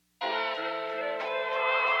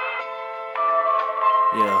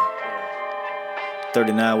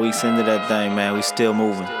39 weeks into that thing, man, we still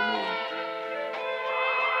moving.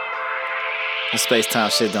 The space-time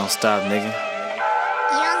shit don't stop, nigga.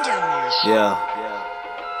 Yeah.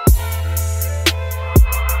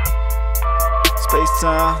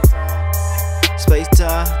 Space-time.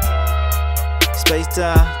 Space-time.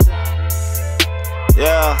 Space-time.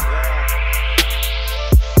 Yeah.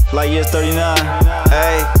 Light years 39.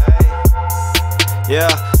 Hey. Yeah,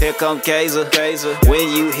 here come Kaiser.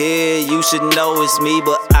 When you hear, you should know it's me,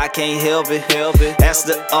 but I can't help it. That's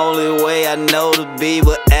the only way I know to be.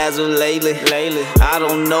 But as of lately, I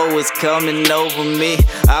don't know what's coming over me.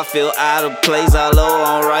 I feel out of place, although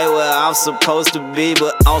I'm right where I'm supposed to be,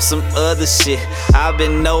 but on some other shit. I've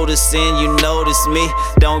been noticing you notice me.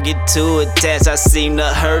 Don't get too attached, I seem to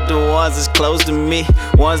hurt the ones that's close to me.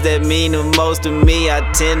 Ones that mean the most to me, I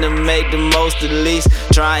tend to make the most at least.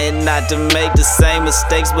 Trying not to make the same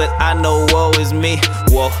mistakes, but I know woe is me.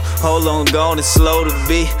 Whoa, hold on, gone and slow to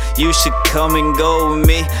be. You should come and go with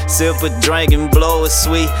me. Sip a drink and blow a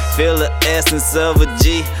sweet. Feel the essence of a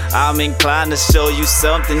G. I'm inclined to show you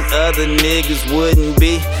something other niggas wouldn't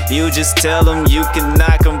be. You just tell them you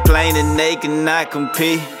cannot complain and they cannot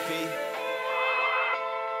compete.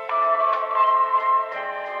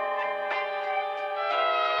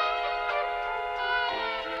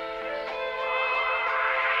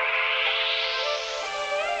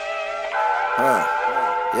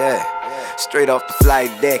 Yeah, straight off the flight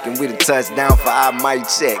deck and with a touchdown for our mic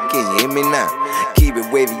check. Can you hear me now? Keep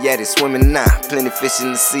it wavy, yeah, they swimming now. Plenty fish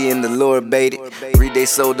in the sea and the lure baited. Read they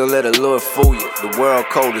soul, don't let the lure fool you. The world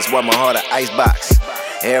cold is why my heart an icebox.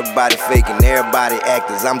 Everybody faking, everybody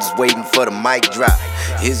actors. I'm just waiting for the mic drop.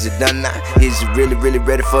 Is it done now? Is you really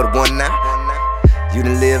ready for the one now? You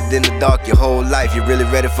done lived in the dark your whole life. You really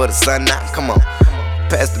ready for the sun now? Come on.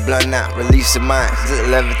 Pass the blunt now, release your mind, just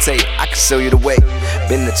levitate. I can show you the way.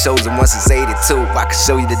 Been the chosen one since 82. I can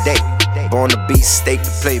show you the day. Born to beat, stake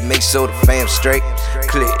the plate, make sure the fam straight.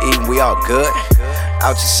 Clear eating, we all good.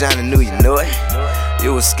 Out you shining, knew you knew it.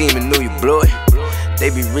 You was scheming, knew you blew it. They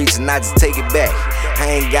be reaching, I just take it back.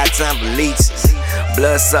 I ain't got time for leeches.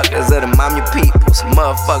 Blood suckers of the mommy people. Some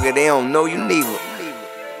motherfucker, they don't know you neither.